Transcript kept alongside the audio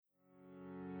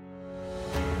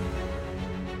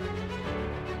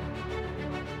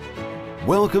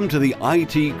Welcome to the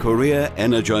IT Career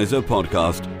Energizer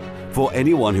podcast. For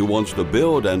anyone who wants to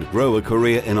build and grow a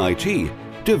career in IT,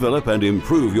 develop and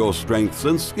improve your strengths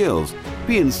and skills,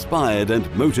 be inspired and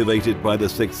motivated by the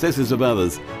successes of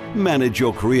others, manage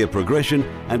your career progression,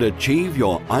 and achieve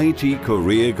your IT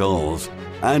career goals.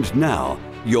 And now,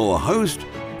 your host,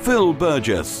 Phil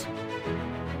Burgess.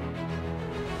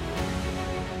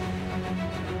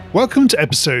 Welcome to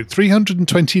episode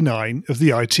 329 of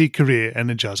the IT Career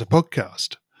Energizer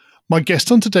podcast. My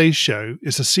guest on today's show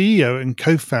is the CEO and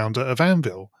co-founder of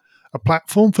Anvil, a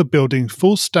platform for building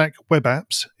full-stack web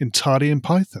apps entirely in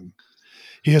Python.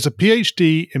 He has a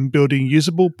PhD in building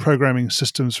usable programming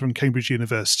systems from Cambridge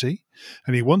University,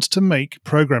 and he wants to make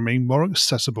programming more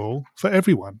accessible for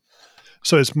everyone.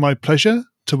 So it's my pleasure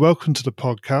to welcome to the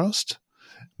podcast,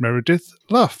 Meredith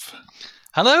Luff.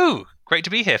 Hello, great to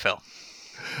be here, Phil.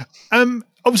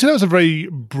 Obviously, that was a very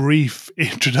brief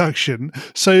introduction.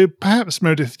 So perhaps,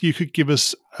 Meredith, you could give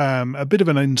us a bit of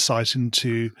an insight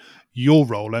into your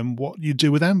role and what you do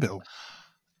with Anvil.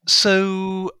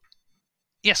 So,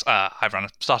 yes, I run a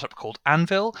startup called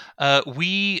Anvil.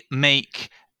 We make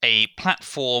a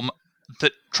platform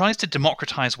that tries to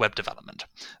democratize web development.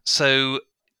 So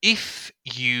if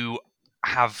you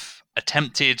have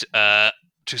attempted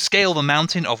to scale the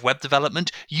mountain of web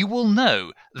development, you will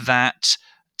know that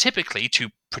typically, to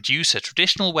produce a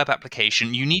traditional web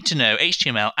application, you need to know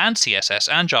HTML and CSS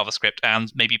and JavaScript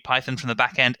and maybe Python from the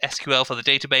back end, SQL for the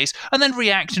database, and then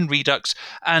React and Redux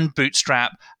and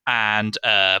Bootstrap and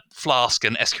Flask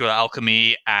and SQL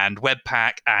Alchemy and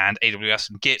Webpack and AWS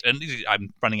and Git. And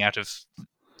I'm running out of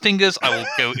fingers. I will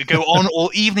go on all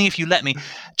evening if you let me,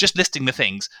 just listing the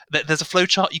things. There's a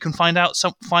flowchart you can find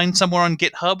somewhere on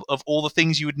GitHub of all the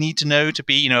things you would need to know to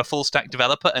be, a full stack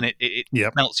developer, and it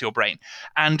melts your brain.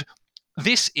 And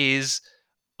this is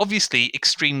obviously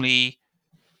extremely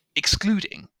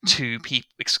excluding to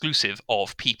exclusive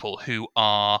of people who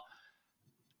are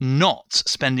not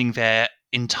spending their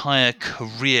entire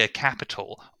career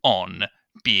capital on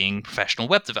being professional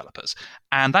web developers.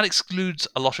 And that excludes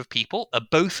a lot of people,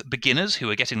 both beginners who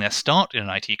are getting their start in an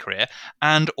IT career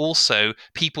and also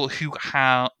people who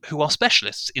are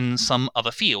specialists in some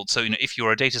other field. So, if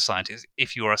you're a data scientist,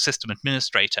 if you're a system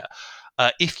administrator,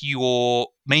 if your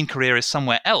main career is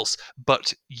somewhere else,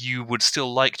 but you would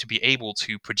still like to be able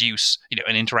to produce,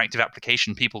 an interactive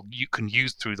application you can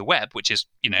use through the web, which is,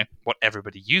 what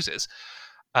everybody uses.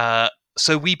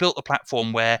 So we built a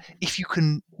platform where if you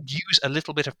can use a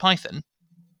little bit of Python,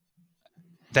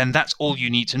 then that's all you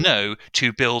need to know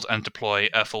to build and deploy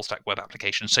a full-stack web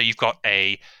application. So you've got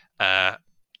an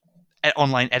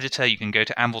online editor. You can go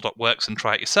to anvil.works and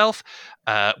try it yourself,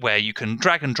 where you can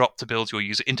drag and drop to build your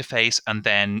user interface, and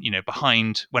then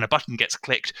behind when a button gets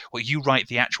clicked, you write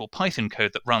the actual Python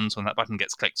code that runs when that button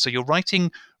gets clicked. So you're writing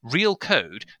real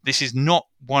code. This is not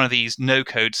one of these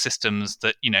no-code systems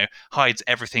that hides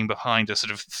everything behind a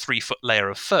sort of 3-foot layer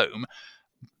of foam.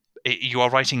 You are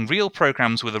writing real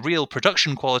programs with a real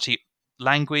production quality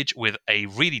language with a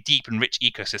really deep and rich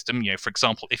ecosystem. For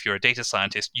example, if you're a data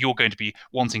scientist, you're going to be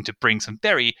wanting to bring some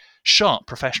very sharp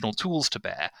professional tools to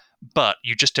bear, but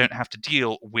you just don't have to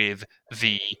deal with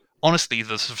the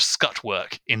sort of scut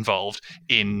work involved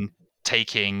in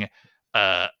taking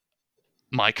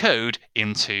my code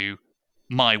into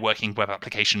my working web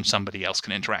application somebody else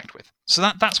can interact with. So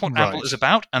that's what Anvil is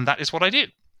about, and that is what I do.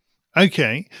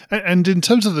 Okay. And in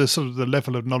terms of the sort of the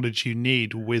level of knowledge you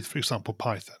need with, for example,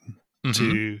 Python,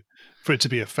 for it to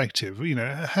be effective,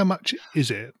 how much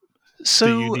is it that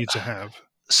you need to have?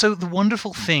 So the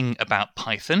wonderful thing about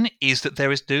Python is that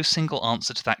there is no single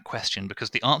answer to that question,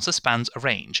 because the answer spans a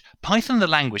range. Python, the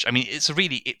language,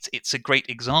 it's a great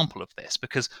example of this,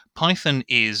 because Python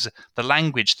is the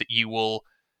language that you will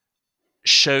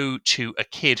show to a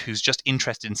kid who's just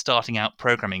interested in starting out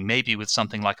programming, maybe with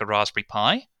something like a Raspberry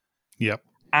Pi. Yep.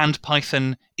 And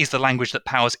Python is the language that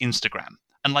powers Instagram.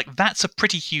 And that's a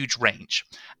pretty huge range.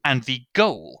 And the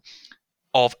goal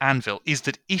of Anvil is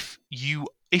that if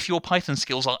your Python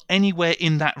skills are anywhere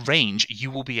in that range, you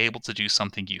will be able to do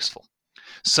something useful.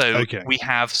 So we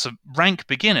have some rank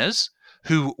beginners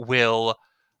who will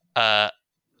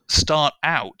start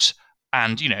out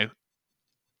and,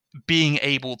 being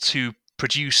able to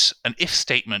produce an if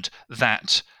statement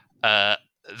that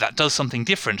does something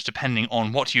different depending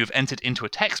on what you've entered into a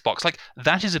text box.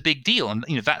 That is a big deal. And,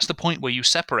 that's the point where you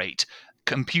separate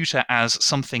computer as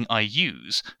something I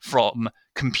use from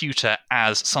computer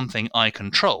as something I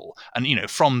control. And,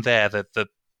 from there, the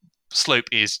slope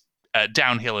is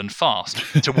downhill and fast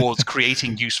towards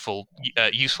creating useful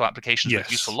applications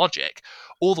with useful logic,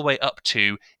 all the way up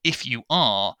to if you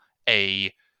are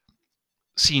a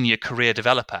senior career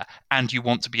developer and you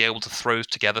want to be able to throw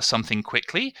together something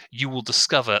quickly, you will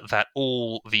discover that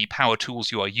all the power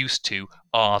tools you are used to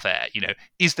are there.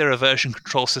 Is there a version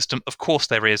control system? Of course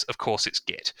there is. Of course it's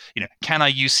Git. Can I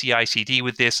use CI/CD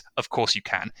with this? Of course you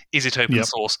can. Is it open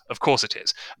source? Of course it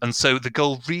is. And so the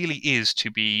goal really is to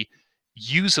be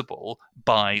usable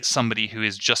by somebody who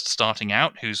is just starting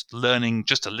out, who's learning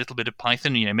just a little bit of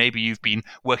Python. Maybe you've been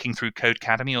working through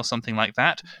Codecademy or something like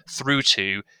that, through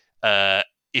to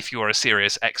if you're a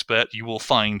serious expert, you will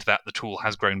find that the tool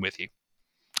has grown with you.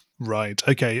 Right.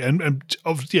 Okay. And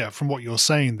from what you're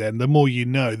saying, then the more you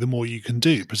know, the more you can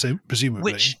do,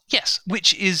 presumably.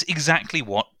 Which is exactly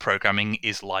what programming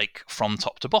is like from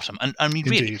top to bottom. And I mean,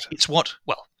 really, Indeed. it's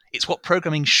what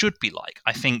programming should be like.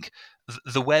 I think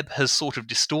the web has sort of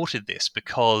distorted this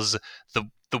because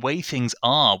the way things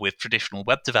are with traditional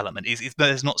web development is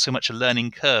there's not so much a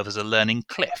learning curve as a learning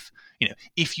cliff.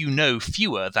 If you know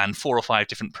fewer than 4 or 5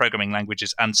 different programming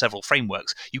languages and several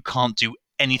frameworks, you can't do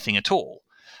anything at all.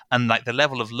 And like the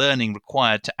level of learning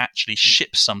required to actually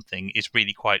ship something is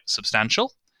really quite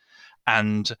substantial.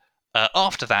 And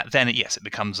after that, then it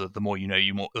becomes the more you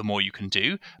know, the more you can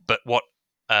do. But what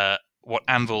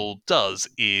Anvil does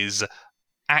is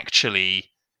actually,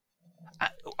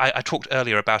 I talked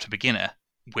earlier about a beginner,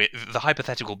 with the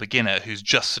hypothetical beginner who's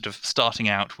just sort of starting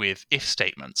out with if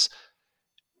statements.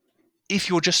 If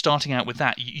you're just starting out with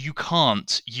that, you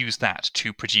can't use that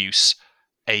to produce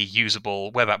a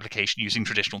usable web application using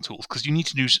traditional tools, because you need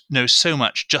to know so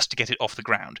much just to get it off the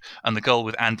ground. And the goal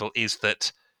with Anvil is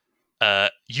that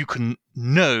you can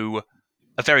know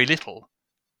a very little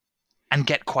and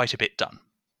get quite a bit done.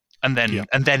 And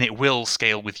then it will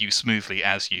scale with you smoothly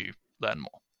as you learn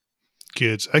more.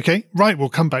 Good. Okay. Right. We'll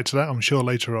come back to that, I'm sure,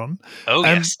 later on. Oh,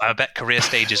 yes. I bet career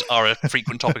stages are a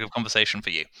frequent topic of conversation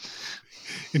for you.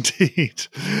 Indeed.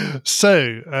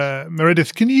 So,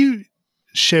 Meredith, can you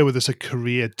share with us a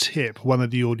career tip one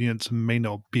of the audience may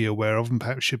not be aware of and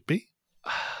perhaps should be?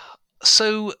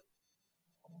 So,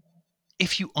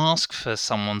 if you ask for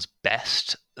someone's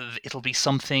best, it'll be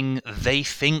something they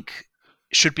think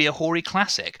should be a hoary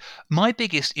classic. My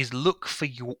biggest is look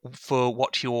for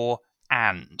what your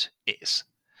and is.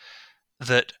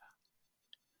 That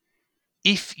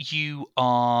if you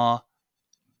are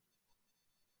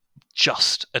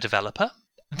just a developer,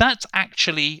 that's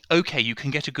actually okay. You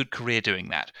can get a good career doing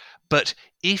that. But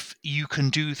if you can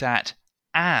do that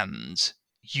and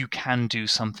you can do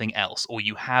something else, or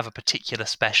you have a particular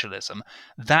specialism,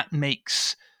 that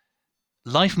makes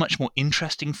life much more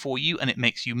interesting for you, and it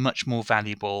makes you much more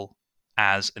valuable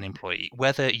as an employee.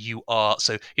 Whether you are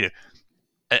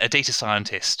a data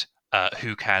scientist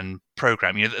who can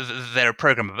program, they're a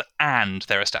programmer, and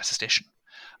they're a statistician.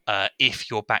 If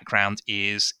your background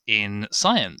is in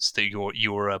science, that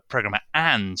you're a programmer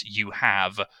and you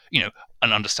have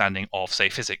an understanding of, say,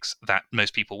 physics that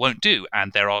most people won't do,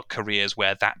 and there are careers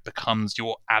where that becomes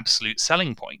your absolute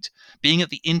selling point. Being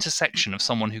at the intersection of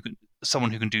someone who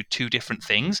can do two different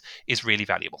things is really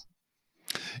valuable.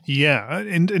 Yeah,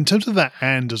 in terms of that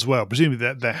and as well, presumably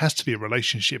that there has to be a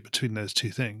relationship between those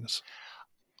two things.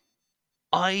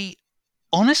 I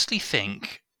honestly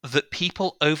think that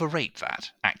people overrate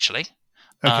that, actually.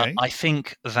 Okay. I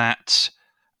think that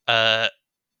the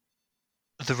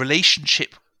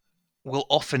relationship will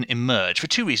often emerge for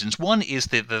two reasons. One is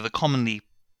the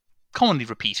commonly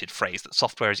repeated phrase that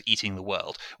software is eating the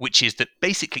world, which is that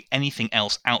basically anything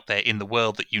else out there in the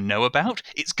world that you know about,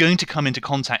 it's going to come into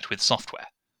contact with software.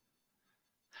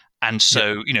 And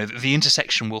so, the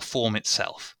intersection will form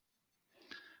itself.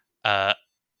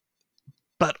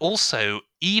 But also,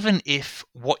 even if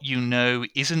what you know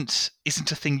isn't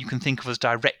a thing you can think of as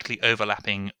directly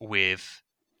overlapping with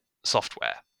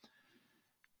software,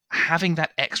 having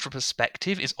that extra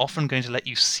perspective is often going to let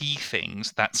you see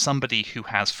things that somebody who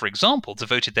has, for example,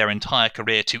 devoted their entire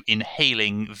career to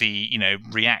inhaling the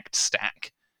React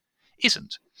stack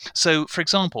isn't. So, for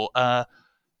example,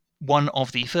 one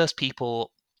of the first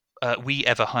people we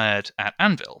ever hired at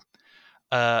Anvil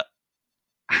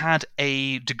had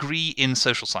a degree in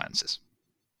social sciences,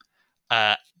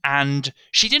 and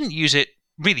she didn't use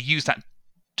that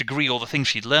degree or the things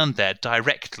she'd learned there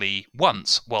directly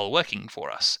once while working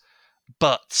for us,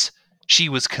 but she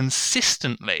was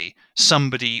consistently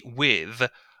somebody with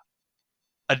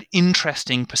an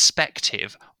interesting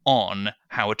perspective on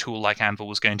how a tool like Anvil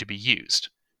was going to be used.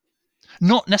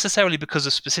 Not necessarily because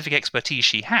of specific expertise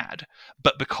she had,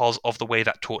 but because of the way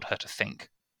that taught her to think.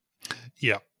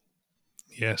 Yeah.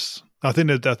 Yes. I think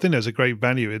there's a great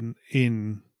value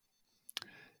in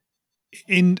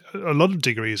a lot of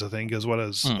degrees, I think, as well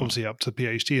as obviously up to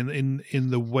PhD in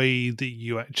the way that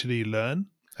you actually learn.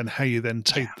 and how you then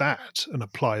take that and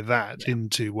apply that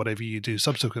into whatever you do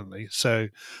subsequently. So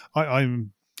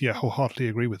I'm wholeheartedly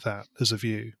agree with that as a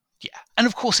view. Yeah, and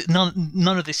of course,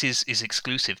 none of this is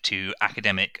exclusive to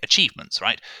academic achievements,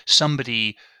 right?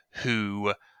 Somebody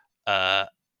who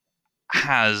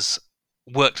has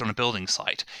worked on a building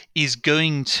site is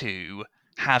going to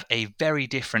have a very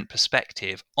different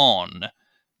perspective on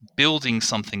building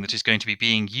something that is going to be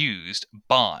being used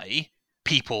by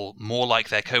people more like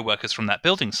their co-workers from that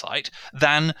building site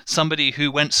than somebody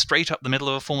who went straight up the middle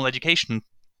of a formal education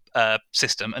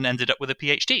system and ended up with a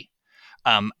PhD.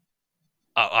 I'm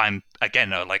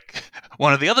again like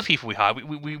one of the other people we hire.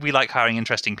 We like hiring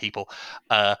interesting people.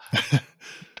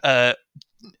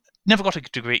 Never got a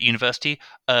degree at university.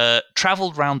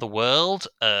 Traveled around the world.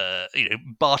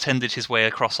 Bartended his way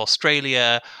across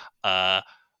Australia.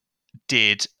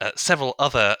 Did several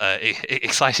other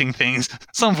exciting things,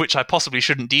 some of which I possibly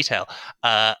shouldn't detail.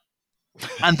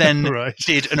 And then right.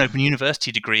 did an Open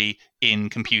University degree in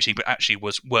computing, but actually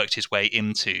worked his way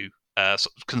into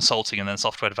consulting and then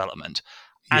software development.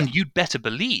 And you'd better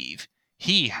believe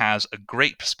he has a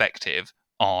great perspective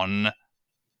on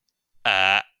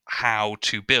how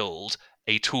to build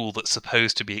a tool that's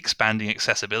supposed to be expanding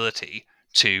accessibility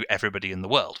to everybody in the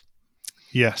world.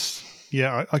 Yes.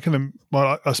 Yeah, I can.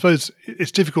 Well, I suppose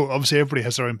it's difficult. Obviously, everybody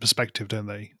has their own perspective, don't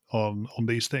they, on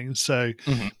these things? So,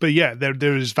 but yeah,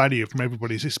 there is value from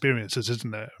everybody's experiences,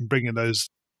 isn't there? And bringing those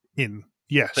in.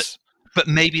 Yes. But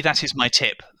maybe that is my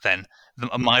tip then.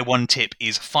 My one tip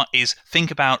is think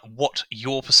about what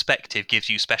your perspective gives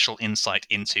you special insight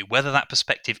into, whether that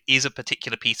perspective is a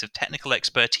particular piece of technical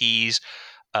expertise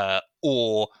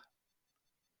or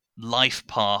life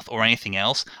path or anything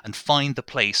else, and find the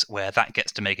place where that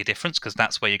gets to make a difference, because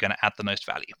that's where you're going to add the most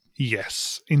value.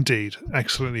 Yes, indeed.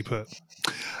 Excellently put.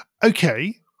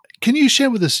 Okay. Can you share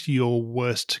with us your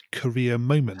worst career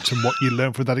moment and what you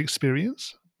learned from that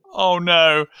experience? Oh,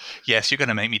 no. Yes, you're going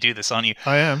to make me do this, aren't you?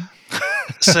 I am.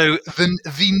 So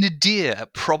the nadir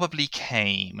probably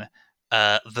came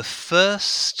the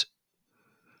first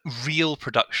real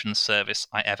production service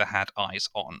I ever had eyes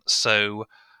on. So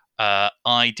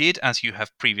I did, as you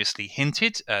have previously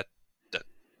hinted,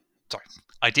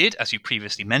 I did, as you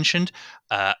previously mentioned,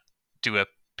 do a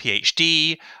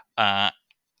PhD,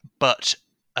 but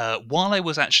while I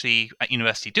was actually at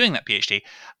university doing that PhD,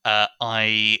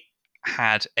 I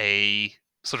had a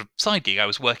sort of side gig. I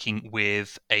was working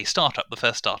with a startup, the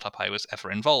first startup I was ever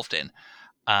involved in.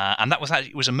 And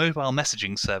it was a mobile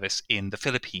messaging service in the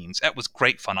Philippines. It was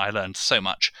great fun. I learned so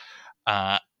much.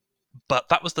 But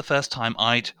that was the first time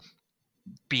I'd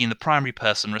been the primary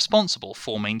person responsible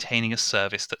for maintaining a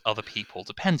service that other people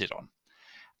depended on.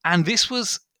 And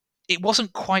it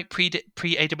wasn't quite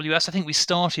pre-AWS. I think we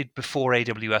started before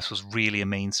AWS was really a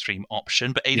mainstream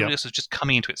option, but AWS was just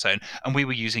coming into its own, and we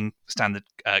were using standard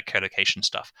co-location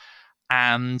stuff.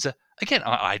 And again,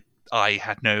 I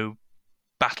had no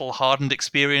battle-hardened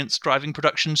experience driving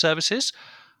production services.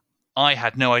 I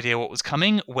had no idea what was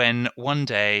coming when one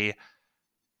day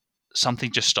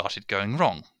something just started going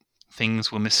wrong.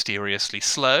 Things were mysteriously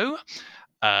slow,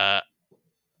 and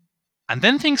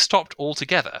then things stopped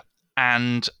altogether,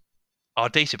 and our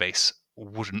database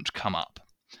wouldn't come up.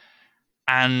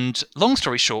 And long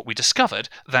story short, we discovered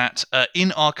that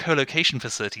in our co-location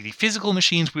facility, the physical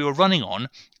machines we were running on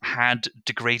had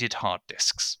degraded hard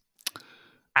disks.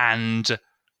 And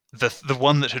the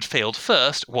one that had failed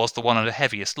first was the one under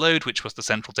heaviest load, which was the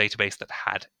central database that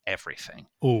had everything.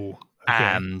 Oh, okay.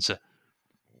 And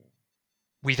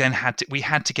we then had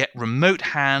to get remote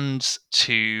hands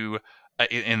to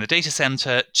in the data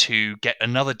center to get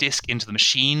another disk into the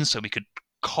machine so we could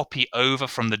copy over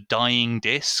from the dying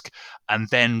disk and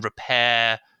then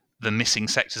repair the missing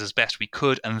sectors as best we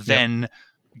could, and then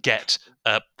get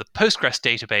the Postgres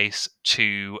database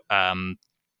to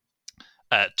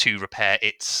repair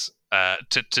its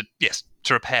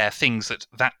to repair things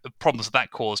that problems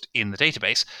that caused in the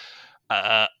database.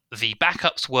 The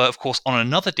backups were, of course, on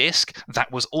another disk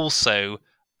that was also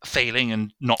failing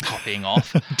and not copying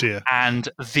off. Dear. And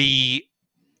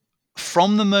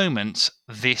from the moment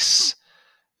this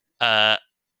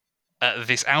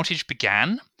outage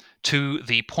began to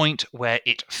the point where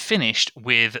it finished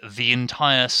with the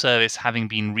entire service having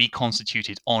been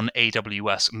reconstituted on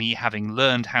AWS, me having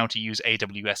learned how to use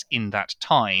AWS in that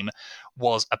time,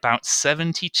 was about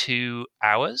 72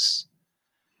 hours.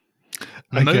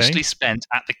 Okay. Mostly spent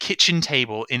at the kitchen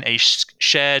table in a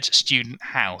shared student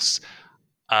house,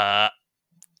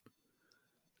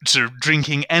 sort of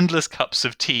drinking endless cups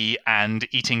of tea and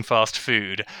eating fast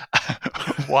food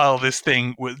while this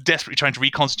thing was desperately trying to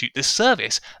reconstitute this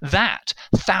service that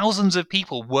thousands of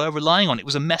people were relying on. It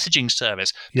was a messaging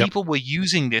service. Yep. People were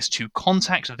using this to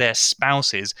contact their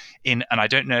spouses and I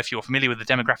don't know if you're familiar with the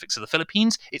demographics of the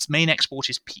Philippines, its main export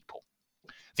is people.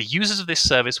 The users of this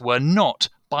service were not,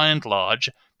 by and large,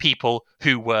 people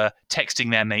who were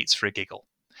texting their mates for a giggle.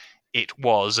 It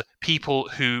was people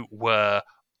who were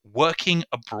working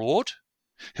abroad,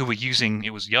 who were using,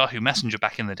 it was Yahoo Messenger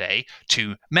back in the day,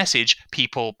 to message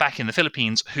people back in the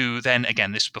Philippines who then,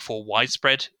 again, this was before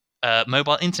widespread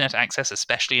mobile internet access,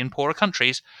 especially in poorer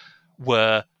countries,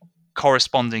 were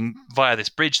corresponding via this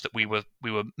bridge that we were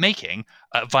making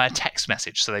via text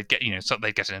message. So they'd get, so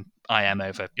they'd get an IM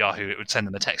over Yahoo. It would send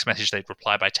them a text message. They'd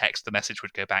reply by text. The message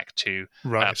would go back to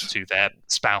their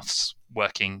spouse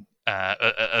working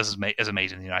as a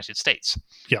maid in the United States.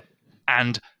 Yeah.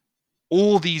 And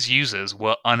all these users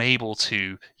were unable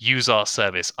to use our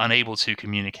service, unable to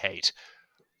communicate,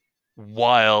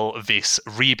 while this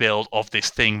rebuild of this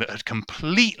thing that had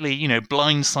completely,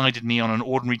 blindsided me on an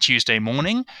ordinary Tuesday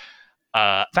morning,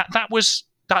 that was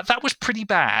pretty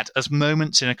bad as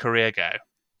moments in a career go.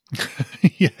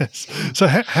 Yes. So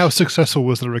how successful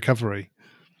was the recovery?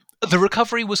 The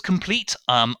recovery was complete.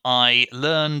 I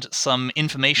learned some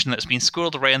information that's been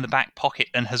squirreled away in the back pocket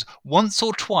and has once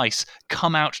or twice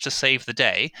come out to save the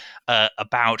day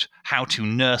about how to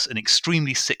nurse an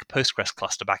extremely sick Postgres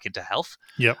cluster back into health.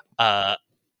 Yep.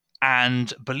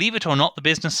 And believe it or not, the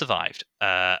business survived.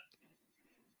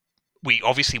 We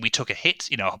took a hit.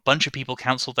 A bunch of people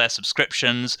cancelled their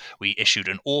subscriptions. We issued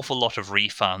an awful lot of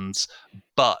refunds,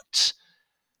 but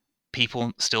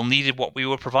people still needed what we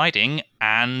were providing,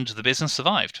 and the business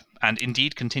survived, and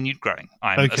indeed continued growing.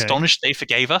 I'm astonished they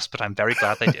forgave us, but I'm very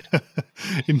glad they did.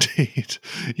 Indeed.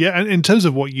 Yeah, and in terms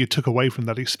of what you took away from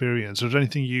that experience, was there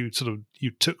anything you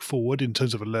took forward in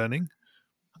terms of a learning?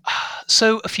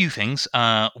 So a few things.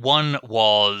 One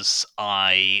was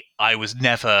I was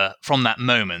never, from that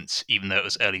moment, even though it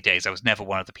was early days, I was never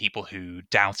one of the people who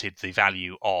doubted the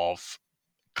value of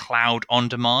cloud on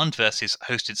demand versus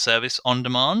hosted service on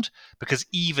demand, because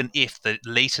even if the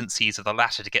latencies of the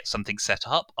latter to get something set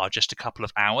up are just a couple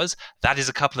of hours, that is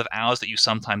a couple of hours that you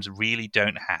sometimes really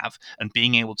don't have, and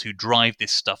being able to drive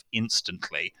this stuff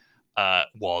instantly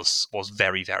was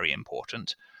very, very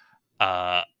important.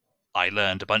 I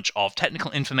learned a bunch of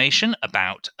technical information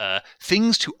about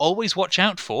things to always watch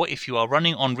out for if you are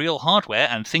running on real hardware,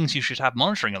 and things you should have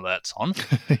monitoring alerts on.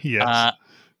 Yes.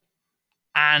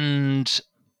 And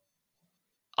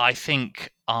I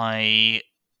think it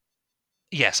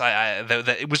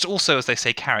was also, as they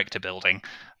say, character building.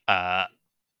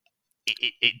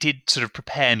 It did sort of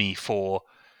prepare me for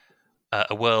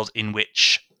a world in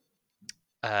which,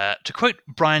 to quote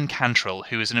Brian Cantrell,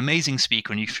 who is an amazing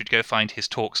speaker, and you should go find his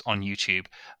talks on YouTube,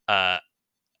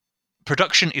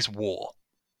 production is war.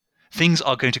 Things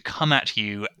are going to come at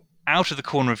you out of the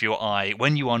corner of your eye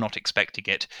when you are not expecting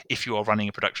it if you are running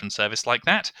a production service like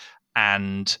that.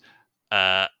 And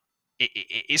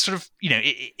it sort of,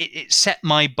 it set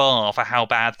my bar for how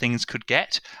bad things could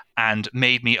get, and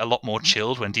made me a lot more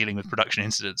chilled when dealing with production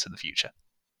incidents in the future.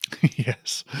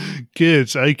 Yes.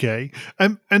 Good. Okay.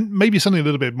 And maybe something a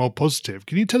little bit more positive.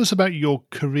 Can you tell us about your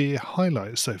career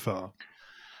highlights so far?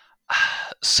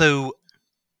 So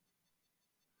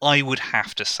I would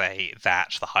have to say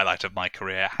that the highlight of my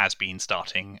career has been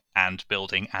starting and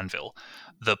building Anvil.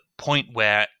 The point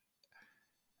where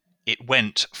it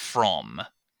went from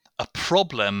a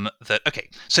problem that,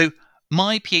 so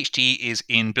my PhD is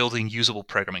in building usable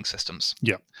programming systems.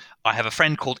 Yeah. I have a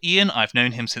friend called Ian. I've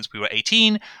known him since we were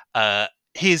 18.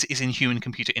 His is in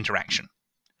human-computer interaction.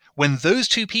 When those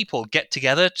two people get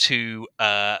together to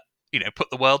put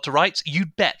the world to rights,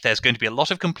 you'd bet there's going to be a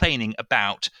lot of complaining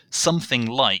about something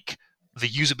like the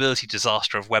usability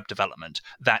disaster of web development,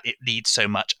 that it needs so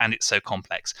much and it's so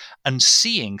complex. And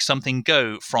seeing something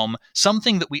go from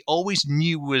something that we always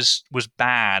knew was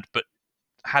bad but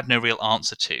had no real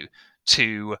answer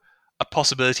to a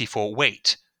possibility for,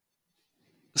 wait,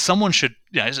 someone should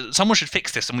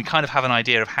fix this, and we kind of have an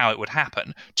idea of how it would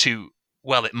happen, to,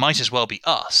 well, it might as well be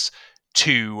us,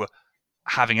 to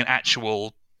having an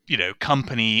actual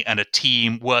company and a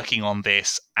team working on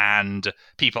this, and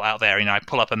people out there. I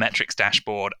pull up a metrics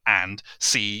dashboard and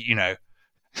see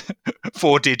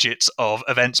 4 digits of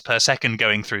events per second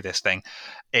going through this thing.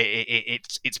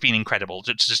 It's been incredible.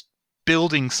 Just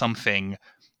building something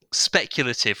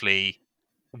speculatively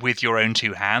with your own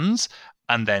 2 hands,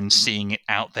 and then seeing it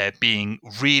out there being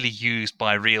really used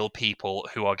by real people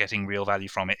who are getting real value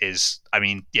from it is,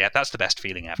 that's the best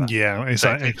feeling ever. Yeah,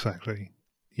 exactly.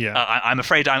 Yeah. I'm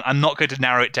afraid I'm not going to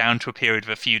narrow it down to a period of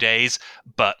a few days,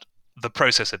 but the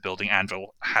process of building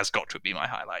Anvil has got to be my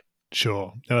highlight.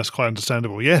 Sure. No, that's quite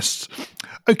understandable. Yes.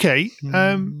 Okay.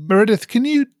 Meredith, can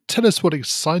you tell us what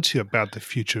excites you about the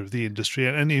future of the industry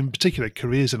and in particular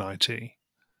careers in IT?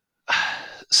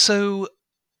 So,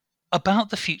 about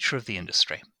the future of the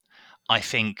industry, I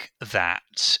think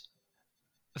that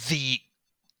the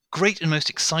great and most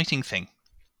exciting thing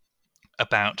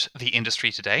about the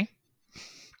industry today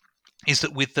is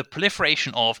that with the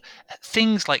proliferation of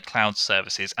things like cloud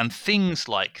services and things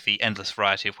like the endless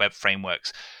variety of web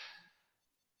frameworks,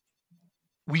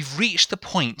 we've reached the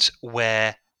point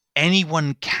where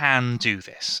anyone can do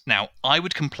this. Now, I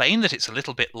would complain that it's a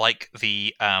little bit like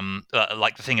the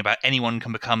thing about anyone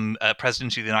can become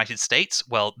president of the United States.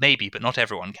 Well, maybe, but not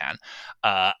everyone can.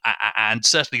 And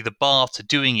certainly the bar to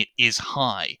doing it is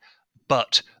high.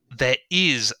 But there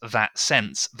is that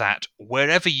sense that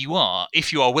wherever you are,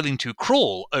 if you are willing to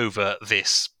crawl over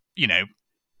this,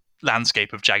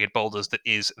 landscape of jagged boulders that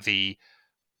is the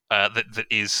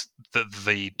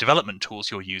development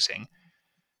tools you're using,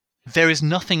 there is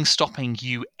nothing stopping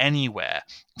you anywhere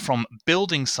from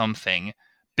building something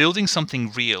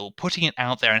real, putting it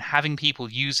out there and having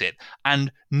people use it.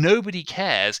 And nobody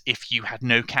cares if you had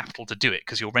no capital to do it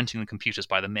because you're renting the computers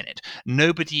by the minute.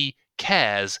 Nobody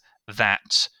cares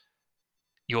that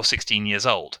you're 16 years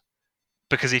old,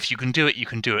 because if you can do it, you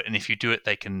can do it. And if you do it,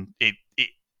 they can.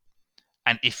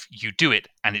 And if you do it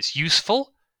and it's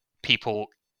useful, people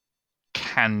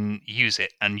can use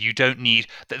it, and you don't need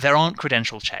that. There aren't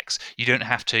credential checks. You don't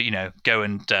have to, go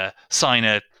and sign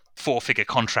a 4-figure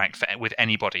contract with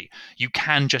anybody. You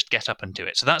can just get up and do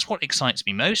it. So that's what excites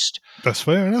me most. That's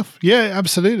fair enough. Yeah,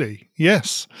 absolutely.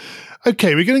 Yes.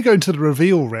 Okay, we're going to go into the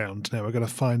reveal round now. We're going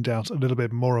to find out a little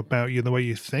bit more about you and the way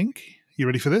you think. You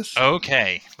ready for this?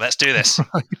 Okay, let's do this.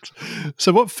 Right.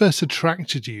 So what first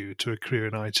attracted you to a career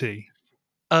in IT?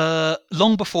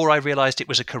 Long before I realized it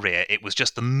was a career, it was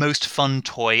just the most fun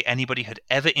toy anybody had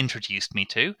ever introduced me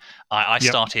to. I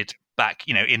started back,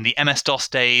 in the MS-DOS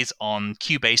days on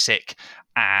QBasic,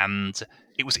 and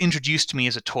it was introduced to me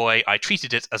as a toy. I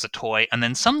treated it as a toy, and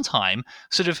then sometime,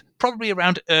 sort of probably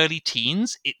around early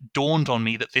teens, it dawned on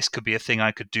me that this could be a thing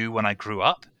I could do when I grew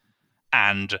up.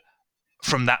 And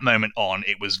from that moment on,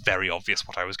 it was very obvious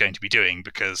what I was going to be doing,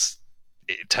 because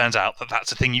it turns out that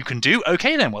that's a thing you can do.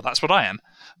 Okay, then, well, that's what I am.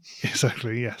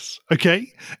 Exactly, yes.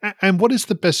 Okay, and what is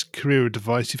the best career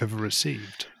advice you've ever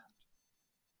received?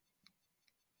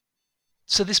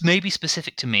 So this may be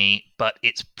specific to me, but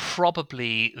it's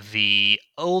probably the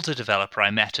older developer I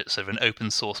met at sort of an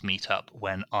open source meetup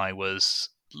when I was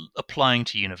applying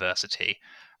to university.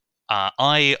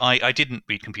 I didn't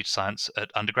read computer science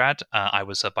at undergrad. I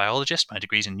was a biologist. My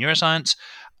degree's in neuroscience.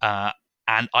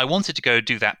 And I wanted to go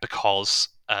do that because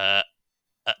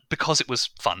it was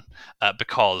fun,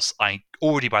 because I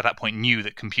already by that point knew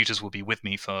that computers would be with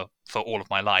me for all of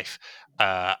my life.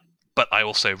 But I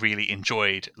also really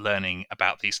enjoyed learning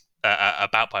about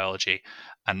about biology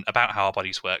and about how our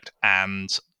bodies worked, and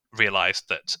realized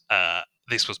that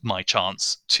this was my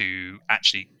chance to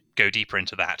actually go deeper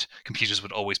into that. Computers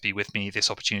would always be with me. This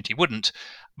opportunity wouldn't.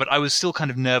 But I was still kind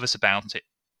of nervous about it.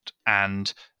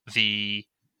 And the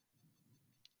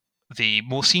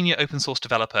more senior open source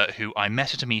developer who I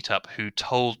met at a meetup,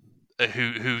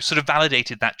 who sort of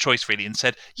validated that choice really and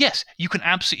said, yes, you can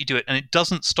absolutely do it, and it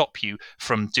doesn't stop you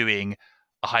from doing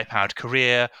a high-powered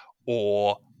career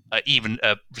or even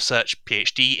a research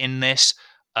PhD in this.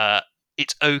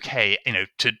 It's okay,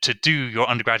 to do your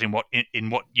undergrad in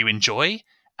what you enjoy,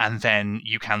 and then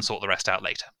you can sort the rest out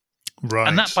later. Right.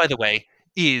 And that, by the way,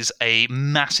 is a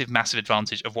massive, massive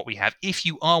advantage of what we have. If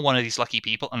you are one of these lucky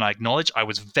people, and I acknowledge I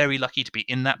was very lucky to be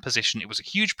in that position, it was a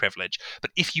huge privilege, but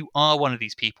if you are one of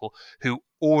these people who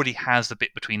already has the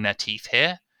bit between their teeth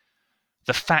here,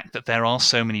 the fact that there are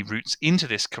so many routes into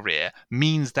this career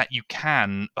means that you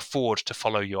can afford to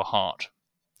follow your heart.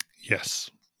 Yes.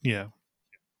 Yeah.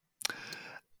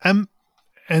 And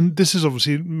this is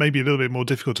obviously maybe a little bit more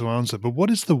difficult to answer, but what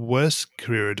is the worst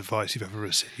career advice you've ever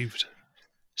received?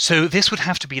 So this would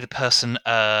have to be the person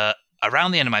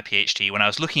around the end of my PhD when I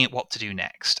was looking at what to do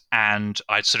next, and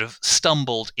I'd sort of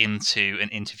stumbled into an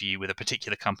interview with a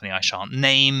particular company I shan't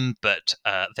name, but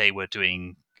they were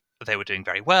doing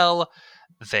very well.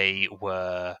 They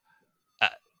were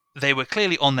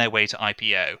clearly on their way to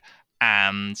IPO,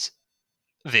 and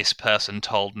this person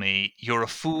told me, you're a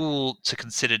fool to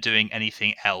consider doing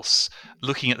anything else.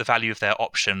 Looking at the value of their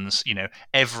options,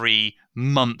 every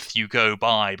month you go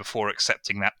by before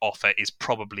accepting that offer is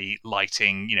probably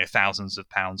lighting, thousands of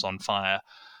pounds on fire.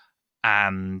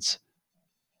 And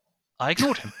I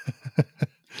ignored him.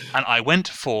 And I went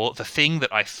for the thing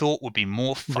that I thought would be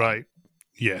more fun. Right.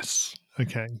 Yes.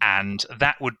 Okay. And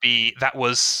that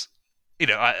was,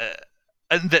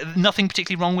 nothing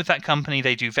particularly wrong with that company.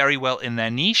 They do very well in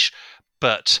their niche,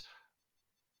 but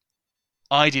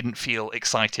I didn't feel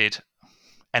excited,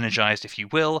 energized, if you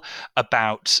will,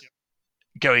 about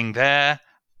going there.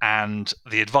 And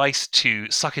the advice to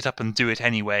suck it up and do it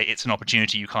anyway, it's an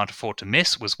opportunity you can't afford to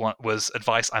miss, was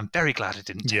advice I'm very glad I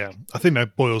didn't take. Yeah, I think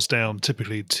that boils down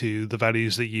typically to the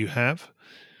values that you have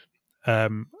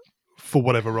for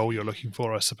whatever role you're looking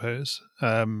for, I suppose.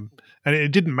 And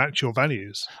it didn't match your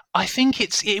values. I think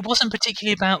it wasn't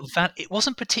particularly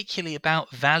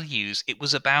about values. It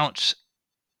was about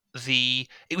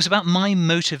my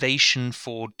motivation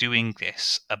for doing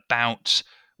this, about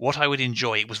what I would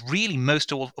enjoy. It was really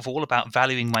most of all about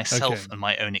valuing myself and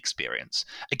my own experience.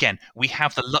 Again, we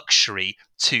have the luxury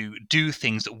to do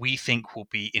things that we think will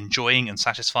be enjoying and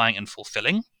satisfying and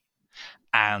fulfilling.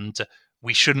 And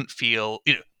we shouldn't feel,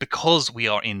 because we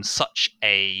are in such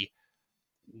a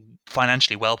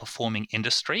financially well-performing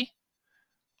industry,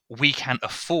 we can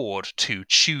afford to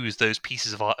choose those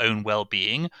pieces of our own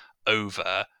well-being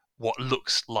over what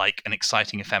looks like an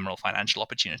exciting ephemeral financial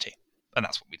opportunity. And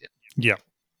that's what we did. Yeah.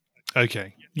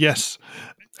 Okay. Yes.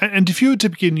 And if you were to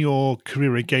begin your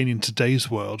career again in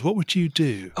today's world, what would you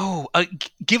do?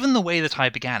 Given the way that I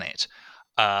began it,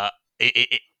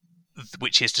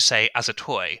 which is to say as a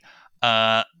toy,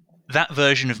 that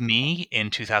version of me in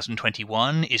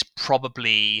 2021 is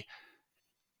probably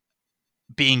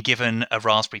being given a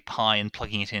Raspberry Pi and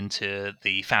plugging it into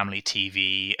the family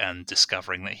TV and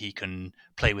discovering that he can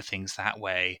play with things that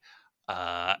way,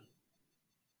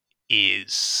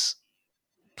 is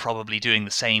probably doing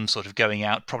the same, sort of going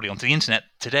out probably onto the internet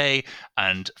today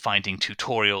and finding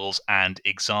tutorials and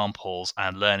examples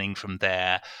and learning from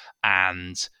there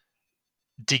and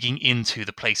digging into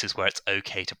the places where it's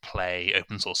okay to play.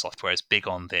 Open source software is big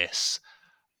on this.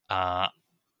 I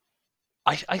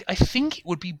think it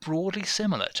would be broadly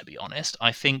similar, to be honest.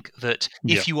 I think that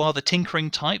if you are the tinkering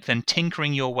type, then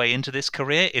tinkering your way into this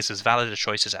career is as valid a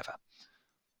choice as ever.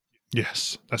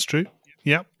 Yes, that's true.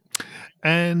 Yeah.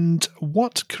 And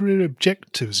what career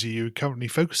objectives are you currently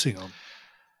focusing on?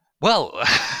 Well,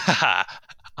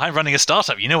 I'm running a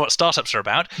startup. You know what startups are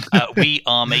about. We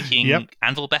are making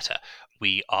Anvil better.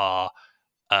 We are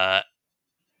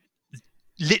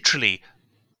literally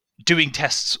doing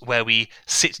tests where we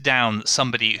sit down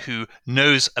somebody who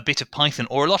knows a bit of Python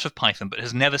or a lot of Python but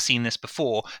has never seen this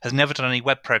before, has never done any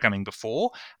web programming before,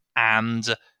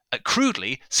 and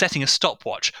crudely setting a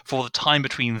stopwatch for the time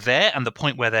between there and the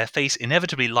point where their face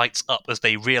inevitably lights up as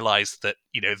they realize that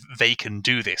they can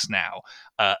do this now.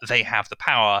 They have the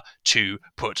power to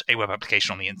put a web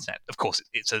application on the internet. Of course,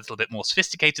 it's a little bit more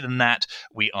sophisticated than that.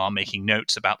 We are making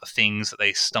notes about the things that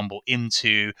they stumble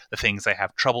into, the things they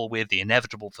have trouble with, the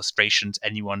inevitable frustrations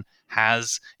anyone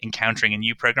has encountering a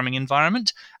new programming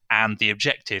environment. And the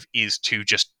objective is to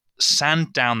just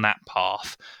sand down that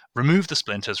path, remove the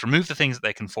splinters, remove the things that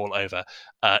they can fall over,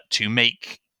 to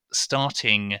make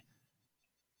starting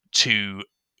to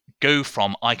go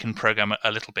from I can program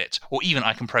a little bit, or even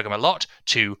I can program a lot,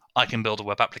 to I can build a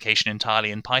web application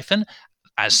entirely in Python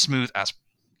as smooth as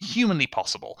humanly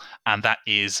possible. And that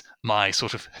is my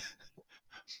sort of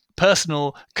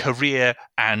personal career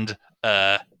and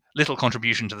little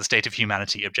contribution to the state of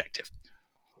humanity objective.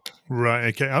 Right,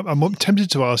 okay. I'm tempted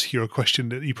to ask you a question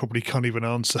that you probably can't even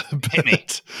answer. But, hit me.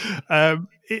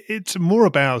 It's more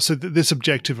about, this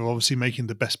objective of obviously making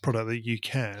the best product that you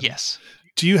can. Yes.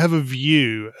 Do you have a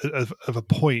view of a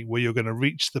point where you're going to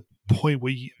reach the point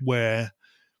where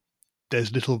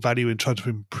there's little value in trying to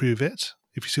improve it,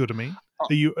 if you see what I mean?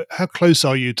 How close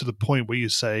are you to the point where you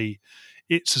say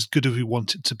it's as good as we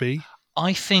want it to be?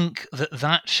 I think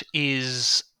that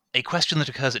is a question that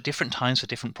occurs at different times for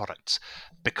different products,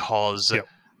 because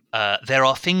there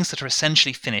are things that are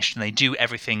essentially finished and they do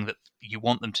everything that you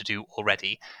want them to do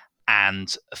already,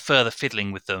 and further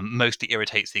fiddling with them mostly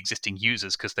irritates the existing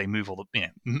users because they move all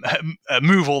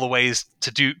the ways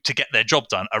to get their job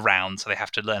done around, so they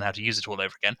have to learn how to use it all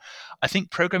over again. I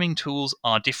think programming tools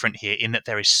are different here in that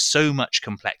there is so much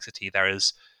complexity. There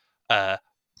are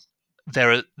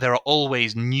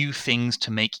always new things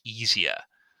to make easier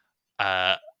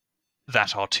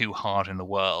that are too hard in the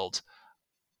world.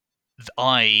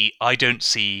 I don't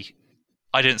see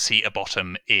a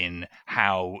bottom in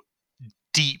how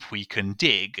deep we can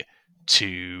dig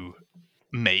to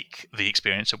make the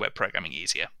experience of web programming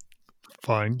easier.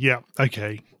 Fine. Yeah.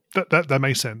 Okay. That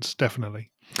makes sense. Definitely.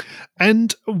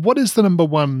 And what is the number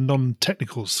one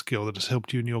non-technical skill that has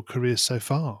helped you in your career so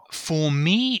far? For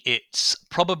me, it's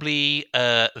probably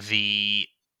the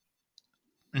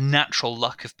natural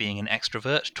luck of being an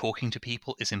extrovert, talking to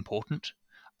people is important.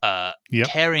 Yep.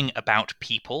 Caring about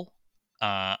people.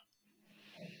 I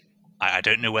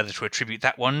don't know whether to attribute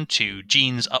that one to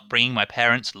genes, upbringing, my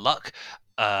parents, luck,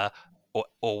 or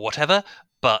whatever,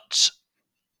 but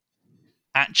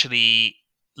actually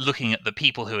looking at the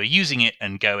people who are using it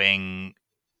and going,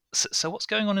 so what's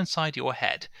going on inside your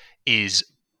head is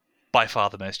by far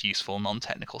the most useful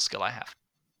non-technical skill I have.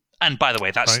 And by the way,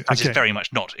 that is very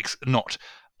much not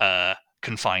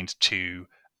confined to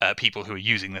people who are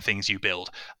using the things you build.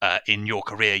 In your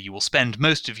career, you will spend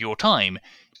most of your time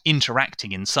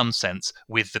interacting in some sense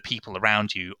with the people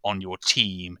around you on your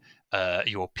team,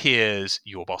 your peers,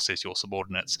 your bosses, your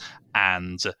subordinates,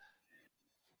 and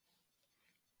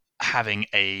having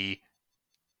a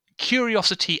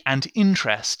curiosity and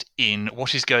interest in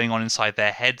what is going on inside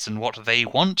their heads and what they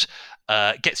want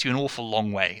gets you an awful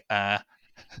long way.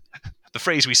 The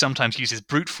phrase we sometimes use is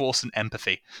brute force and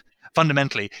empathy.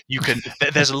 Fundamentally,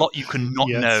 there's a lot you can not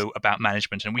know about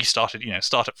management, and we started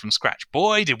startup from scratch.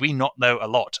 Boy, did we not know a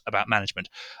lot about management,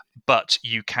 but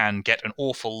you can get an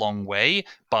awful long way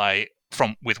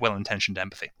with well-intentioned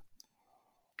empathy.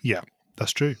 Yeah,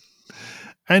 that's true.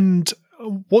 And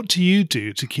what do you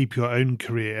do to keep your own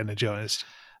career energized?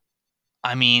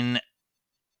 I mean,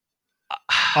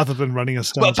 other than running a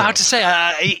startup. Well,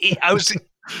 I was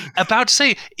about to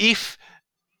say, if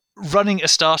running a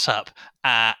startup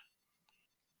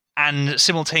and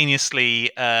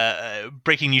simultaneously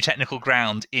breaking new technical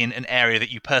ground in an area that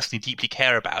you personally deeply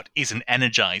care about isn't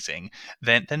energizing,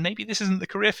 then maybe this isn't the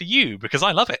career for you, because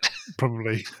I love it.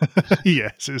 Probably.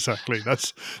 Yes, exactly.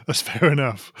 That's fair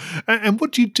enough. And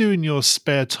what do you do in your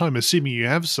spare time, assuming you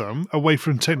have some, away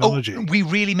from technology? We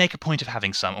really make a point of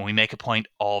having some, and we make a point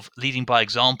of leading by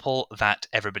example that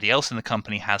everybody else in the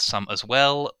company has some as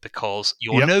well, because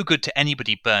you're no good to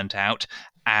anybody burnt out.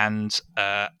 And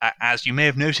as you may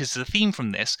have noticed as a theme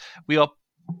from this, we are,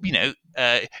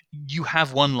 you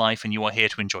have one life and you are here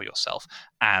to enjoy yourself.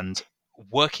 And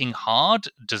working hard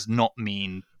does not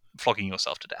mean flogging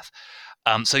yourself to death.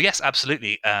 So yes,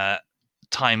 absolutely.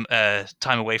 Time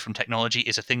away from technology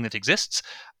is a thing that exists.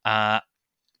 I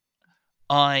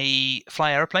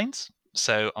fly airplanes.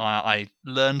 So I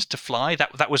learned to fly.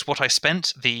 That was what I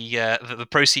spent the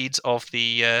proceeds of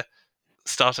the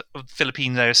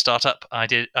Filipino startup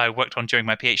I worked on during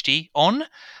my PhD on.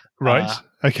 Right.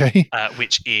 Okay.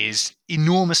 Which is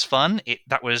enormous fun.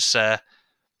 That was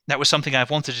something I've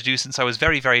wanted to do since I was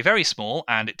very, very, very small,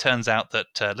 and it turns out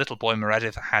that little boy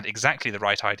Meredith had exactly the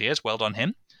right ideas. Well done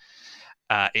him.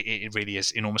 It really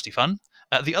is enormously fun.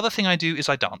 The other thing I do is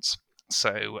I dance.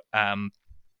 So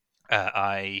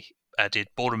I did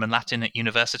ballroom and Latin at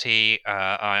university.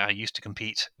 I used to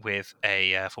compete with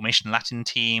a formation Latin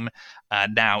team.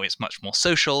 Now it's much more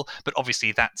social, but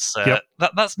obviously that's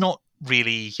not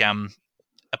really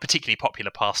a particularly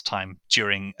popular pastime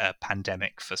during a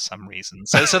pandemic for some reason.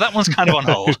 So that one's kind of on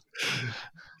hold.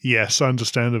 Yes,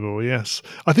 understandable. Yes,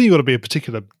 I think you've got to be a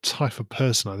particular type of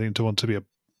person, I think, to want to be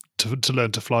to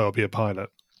learn to fly or be a pilot.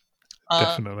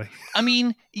 Definitely. I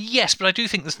mean, yes, but I do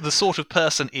think the sort of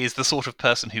person is the sort of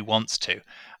person who wants to.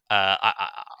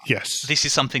 Yes. This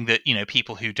is something that,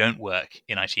 people who don't work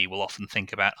in IT will often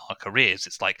think about our careers.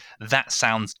 It's like, that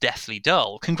sounds deathly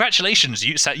dull. Congratulations,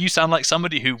 you sound like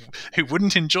somebody who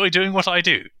wouldn't enjoy doing what I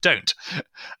do. Don't.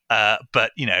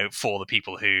 But, for the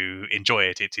people who enjoy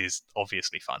it, it is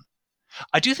obviously fun.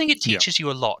 I do think it teaches you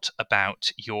a lot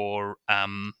about your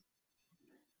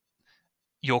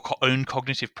own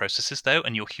cognitive processes, though,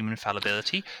 and your human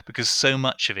fallibility, because so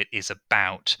much of it is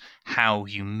about how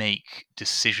you make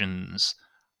decisions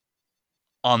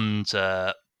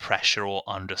under pressure or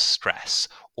under stress,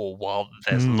 or while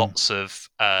there's lots of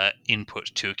input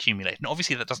to accumulate. And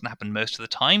obviously that doesn't happen most of the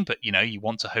time, but you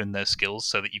want to hone those skills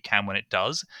so that you can when it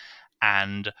does.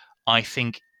 And I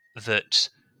think that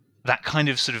kind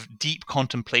of sort of deep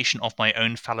contemplation of my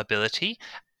own fallibility,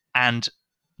 and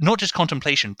not just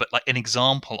contemplation, but like an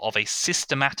example of a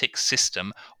systematic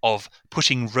system of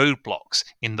putting roadblocks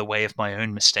in the way of my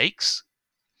own mistakes,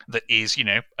 that is,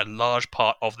 a large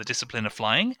part of the discipline of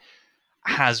flying,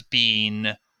 has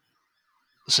been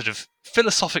sort of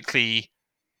philosophically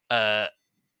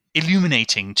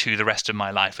illuminating to the rest of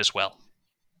my life as well.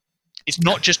 It's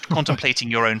not just contemplating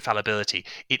your own fallibility.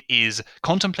 It is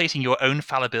contemplating your own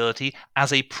fallibility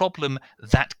as a problem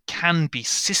that can be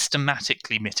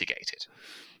systematically mitigated.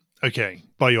 Okay,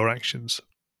 by your actions.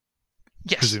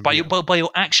 Yes, by your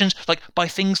actions, like by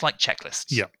things like checklists.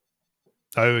 Yeah.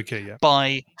 Oh, okay, yeah.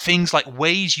 By things like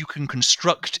ways you can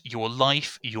construct your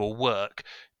life, your work,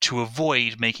 to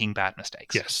avoid making bad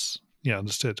mistakes. Yes. Yeah,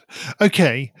 understood.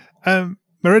 Okay.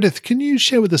 Meredith, can you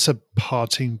share with us a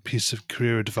parting piece of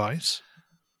career advice?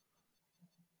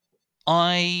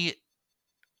 I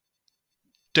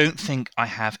don't think I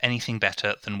have anything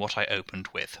better than what I opened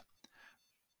with.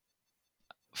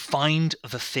 Find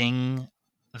the thing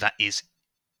that is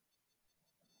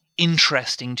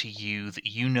interesting to you, that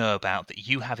you know about, that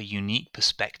you have a unique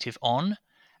perspective on,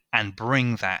 and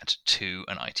bring that to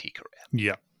an IT career.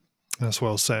 Yeah, that's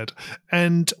well said.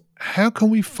 And how can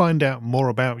we find out more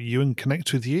about you and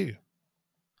connect with you?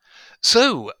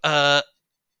 So,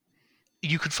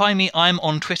 you could find me. I'm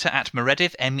on Twitter at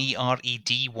Meredydd,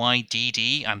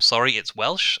 Meredydd. I'm sorry, it's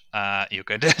Welsh. You're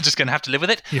just going to have to live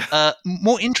with it. Yeah.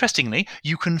 More interestingly,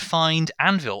 you can find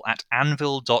Anvil at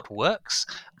anvil.works.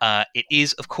 It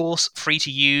is, of course, free to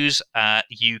use.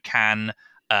 You can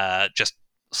just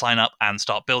sign up and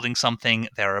start building something.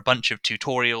 There are a bunch of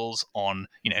tutorials on,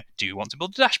 do you want to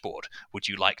build a dashboard? Would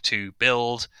you like to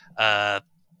build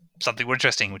something more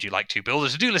interesting? Would you like to build a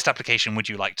to-do list application? Would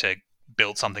you like to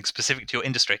build something specific to your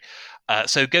industry?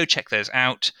 So go check those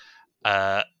out.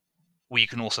 You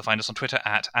can also find us on Twitter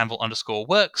at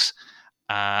anvil_works.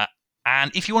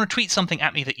 And if you want to tweet something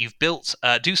at me that you've built,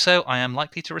 do so. I am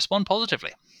likely to respond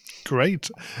positively. Great.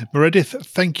 Meredith,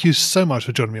 thank you so much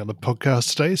for joining me on the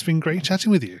podcast today. It's been great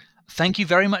chatting with you. Thank you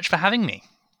very much for having me.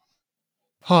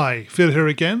 Hi, Phil here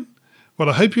again. Well,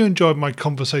 I hope you enjoyed my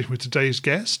conversation with today's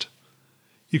guest.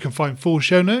 You can find full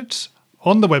show notes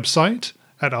on the website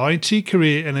at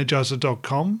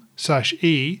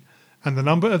itcareerenergizer.com/e and the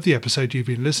number of the episode you've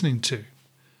been listening to.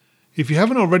 If you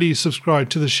haven't already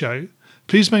subscribed to the show,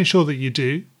 please make sure that you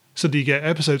do so that you get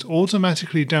episodes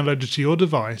automatically downloaded to your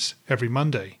device every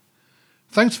Monday.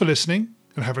 Thanks for listening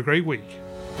and have a great week.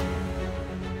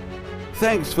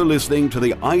 Thanks for listening to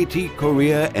the IT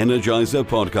Career Energizer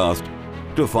podcast.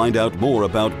 To find out more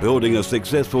about building a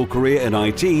successful career in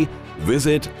IT,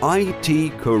 visit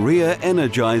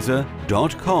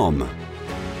itcareerenergizer.com.